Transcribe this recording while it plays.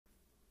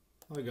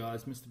Hi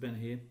guys, Mr. Bennett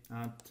here.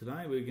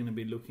 Today we're going to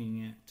be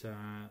looking at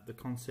the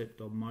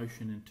concept of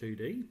motion in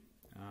 2D.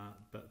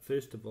 But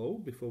first of all,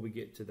 before we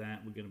get to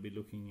that, we're going to be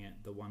looking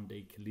at the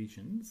 1D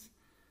collisions.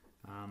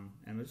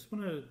 And I just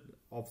want to,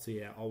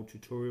 obviously our old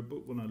tutorial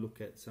book, when I look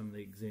at some of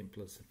the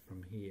exemplars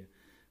from here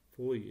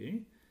for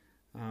you.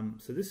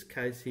 So this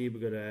case here,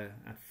 we've got a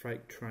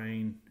freight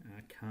train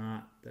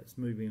cart that's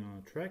moving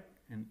on a track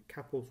and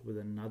couples with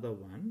another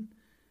one,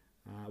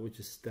 which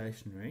is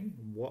stationary.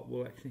 What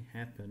will actually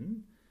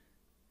happen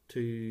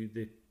to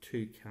the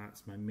two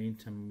carts'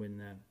 momentum when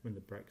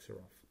the brakes are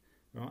off,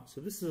 right? So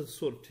this is a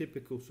sort of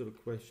typical sort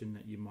of question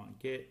that you might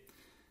get.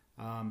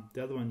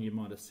 The other one you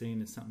might have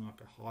seen is something like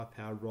a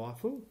high-powered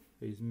rifle,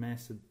 whose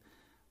mass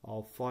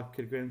of 5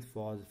 kilograms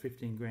fires a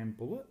 15-gram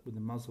bullet with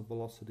a muzzle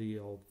velocity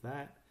of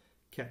that.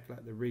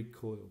 Calculate the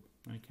recoil.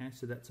 Okay,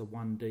 so that's a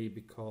 1D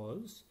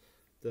because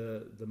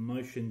the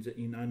motions are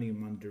in only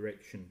one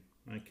direction.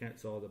 Okay,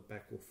 it's either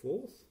back or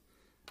forth.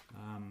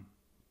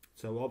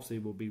 So obviously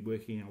we'll be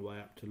working our way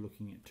up to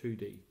looking at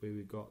 2D, where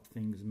we've got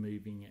things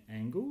moving at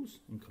angles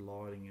and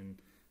colliding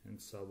and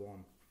so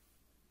on.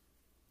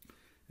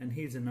 And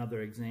here's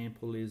another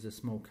example, is a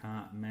small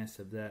cart, mass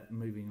of that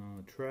moving on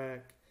a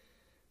track.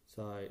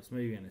 So it's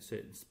moving at a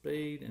certain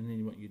speed, and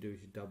then what you do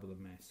is you double the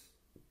mass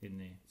in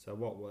there. So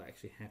what will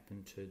actually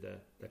happen to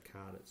the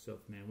cart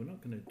itself? Now we're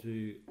not going to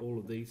do all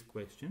of these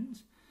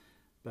questions,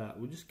 but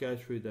we'll just go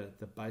through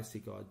the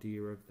basic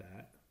idea of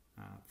that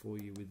for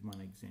you with one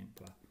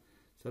exemplar.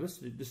 So let's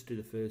just do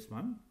the first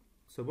one.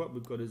 So what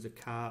we've got is a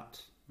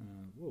cart.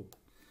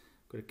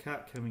 Got a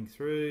cart coming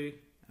through.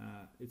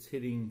 It's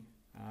hitting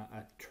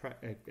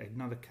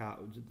another cart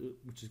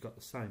which has got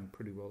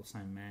pretty well the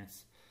same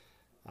mass,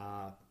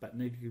 but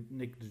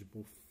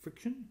negligible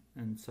friction.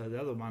 And so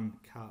the other one,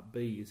 cart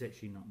B, is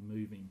actually not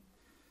moving.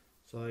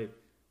 So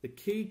the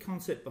key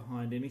concept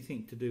behind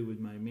anything to do with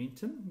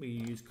momentum, we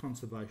use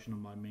conservation of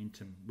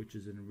momentum, which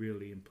is a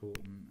really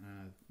important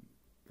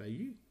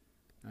value.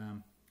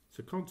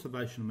 So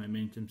conservation of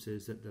momentum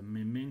says that the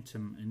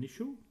momentum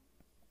initial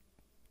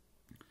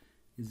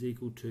is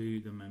equal to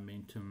the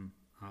momentum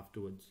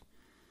afterwards.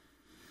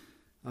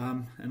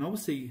 And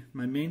obviously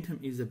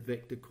momentum is a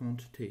vector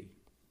quantity.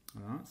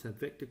 Alright, so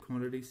vector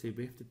quantity, so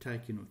we have to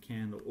take into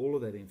account all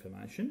of that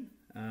information.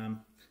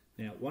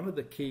 Now one of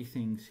the key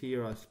things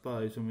here, I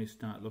suppose, when we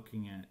start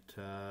looking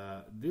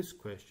at this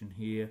question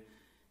here,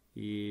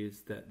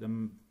 is that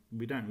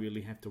we don't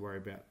really have to worry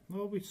about,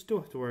 well, we still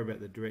have to worry about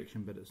the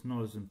direction, but it's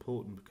not as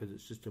important because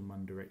it's just in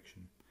one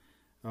direction.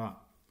 Alright,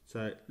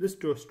 so let's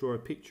draw a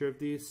picture of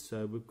this.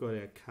 So we've got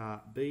our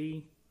cart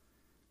B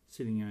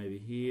sitting over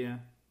here.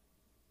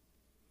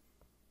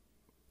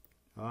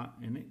 Alright,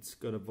 and it's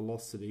got a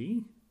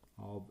velocity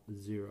of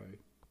 0.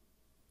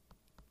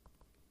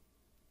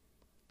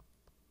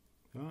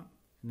 Alright,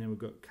 and then we've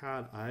got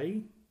cart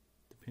A,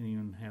 depending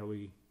on how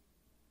we,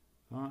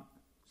 alright,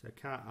 so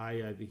cart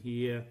A over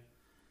here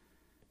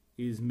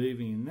is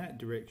moving in that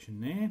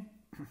direction there,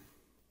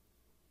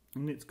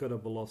 and it's got a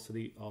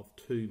velocity of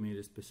 2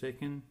 meters per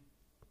second,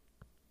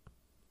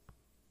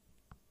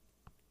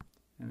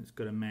 and it's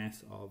got a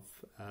mass of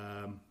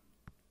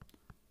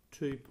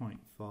 2.5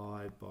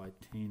 by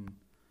 10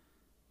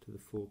 to the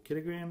 4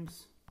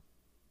 kilograms.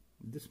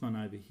 This one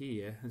over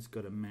here has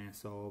got a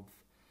mass of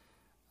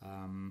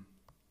 5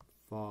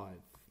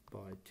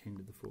 by 10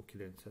 to the 4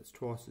 kilograms, so it's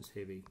twice as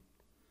heavy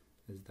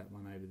as that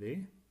one over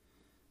there.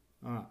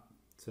 Alright,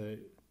 so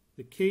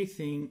the key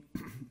thing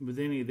with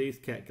any of these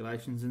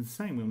calculations, and the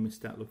same when we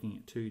start looking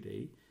at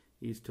 2D,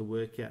 is to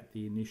work out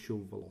the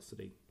initial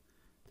velocity.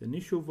 The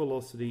initial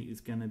velocity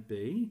is going to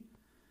be,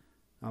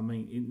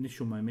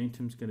 initial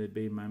momentum is going to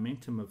be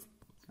momentum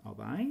of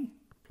A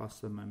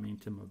plus the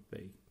momentum of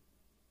B.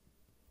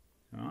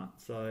 Alright,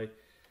 so,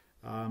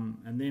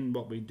 and then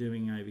what we're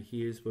doing over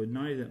here is we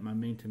know that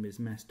momentum is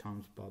mass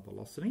times by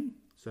velocity.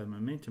 So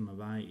momentum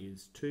of A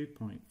is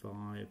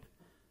 2.5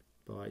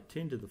 by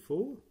 10 to the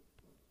 4,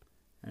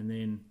 and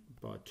then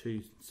by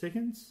 2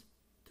 seconds,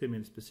 2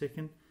 meters per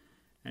second,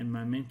 and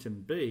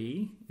momentum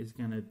B is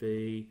going to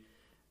be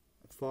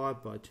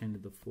 5 by 10 to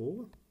the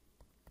 4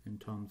 and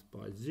times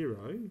by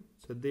 0,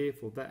 so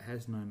therefore that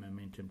has no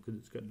momentum because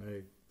it's got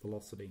no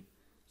velocity,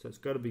 so it's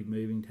got to be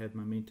moving to have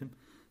momentum.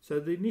 So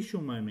the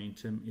initial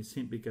momentum is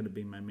simply going to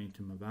be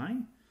momentum of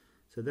A,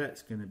 so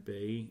that's going to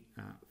be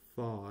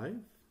 5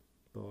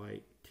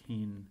 by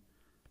 10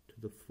 to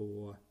the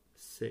 4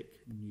 sec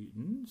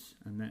newtons,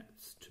 and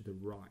that's to the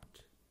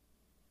right.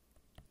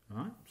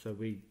 Right, so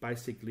we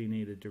basically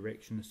need a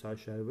direction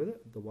associated with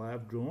it. The way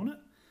I've drawn it,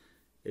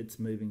 it's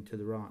moving to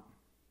the right.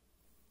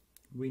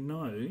 We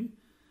know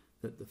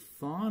that the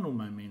final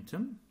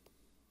momentum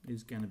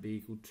is going to be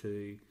equal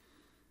to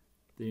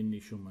the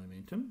initial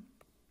momentum.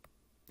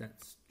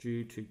 That's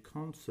due to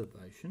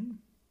conservation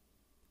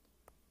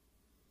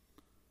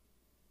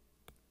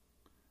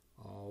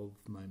of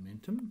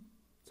momentum.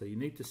 So you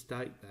need to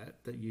state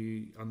that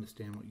you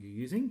understand what you're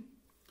using.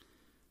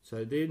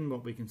 So then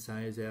what we can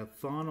say is our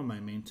final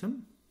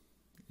momentum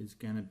is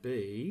going to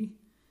be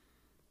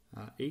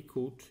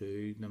equal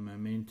to the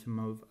momentum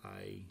of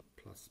A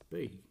plus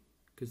b,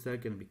 because they're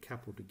going to be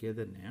coupled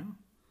together now.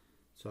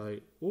 So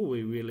all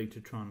we really to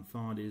try and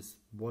find is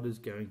what is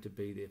going to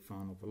be their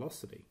final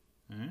velocity.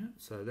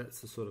 So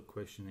that's the sort of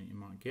question that you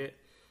might get.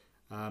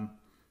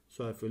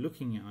 So if we're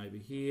looking at over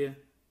here,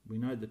 we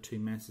know the two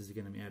masses are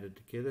going to be added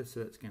together,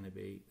 so that's going to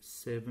be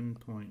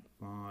 7.5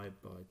 by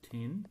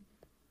 10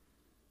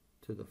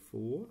 to the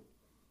 4.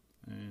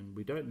 And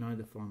we don't know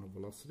the final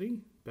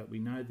velocity, but we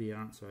know the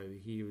answer over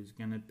here is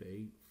going to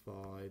be 5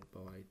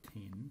 by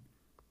 10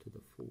 to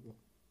the 4.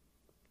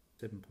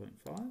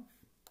 7.5.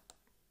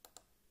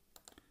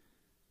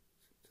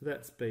 So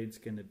that speed's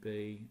going to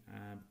be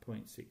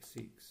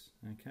 0.66.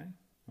 Okay,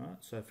 all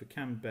right. So if we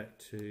come back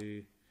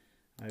to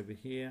over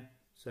here,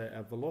 so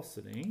our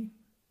velocity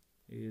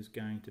is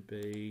going to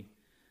be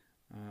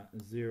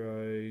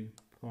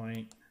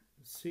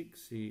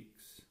 0.66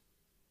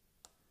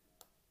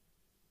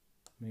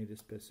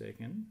 meters per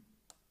second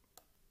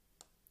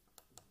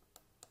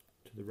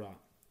to the right.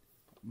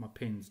 My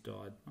pen's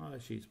died. Oh,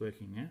 she's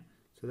working now.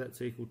 So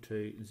that's equal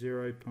to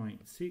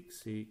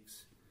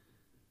 0.66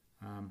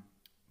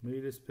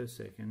 meters per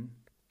second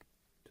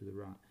to the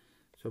right.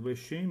 So we're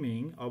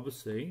assuming,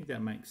 obviously,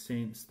 that makes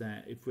sense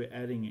that if we're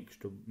adding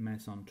extra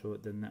mass onto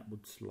it, then that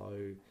would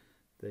slow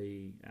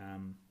the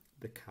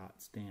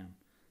carts down.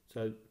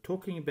 So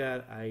talking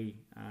about a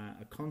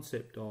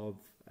concept of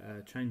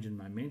change in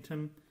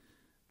momentum,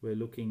 we're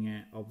looking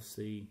at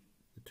obviously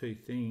the two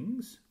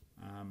things.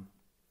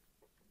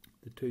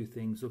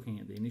 Looking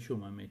at the initial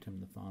momentum,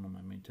 the final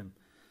momentum.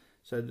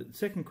 So the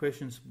second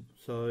question,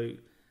 so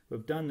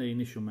we've done the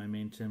initial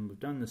momentum, we've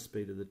done the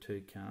speed of the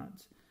two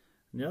carts.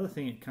 And the other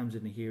thing that comes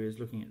into here is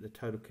looking at the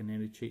total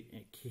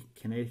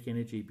kinetic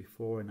energy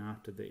before and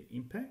after the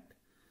impact.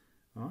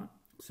 All right.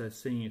 So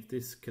seeing if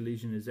this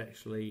collision is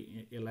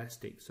actually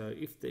elastic. So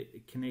if the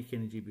kinetic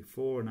energy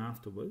before and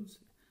afterwards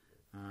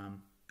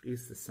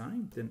is the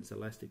same, then it's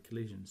elastic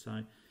collision.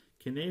 So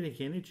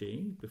kinetic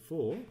energy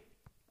before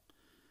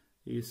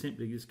is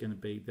simply just going to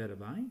be that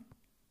of A.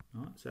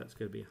 Right, so that's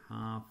going to be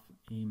half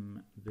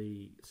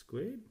mv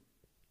squared.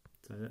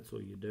 So that's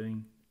all you're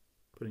doing,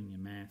 putting your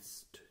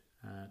mass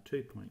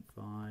 2.5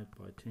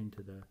 by 10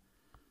 to the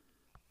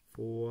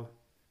 4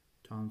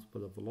 times by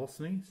the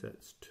velocity, so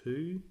that's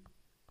 2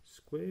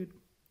 squared.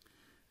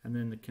 And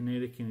then the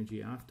kinetic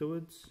energy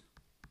afterwards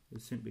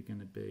is simply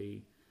going to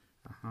be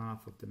a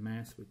half of the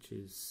mass, which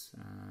is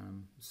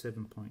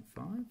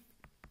 7.5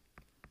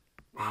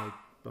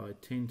 by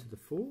 10 to the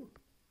 4,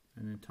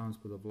 and then times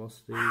by the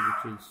velocity,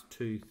 which is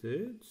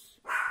 2/3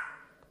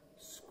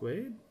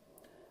 squared.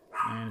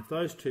 And if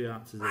those two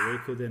answers are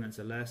equal, then it's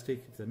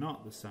elastic. If they're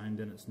not the same,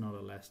 then it's not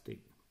elastic.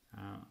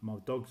 My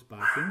dog's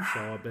barking,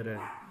 so I better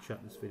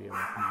shut this video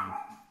off now.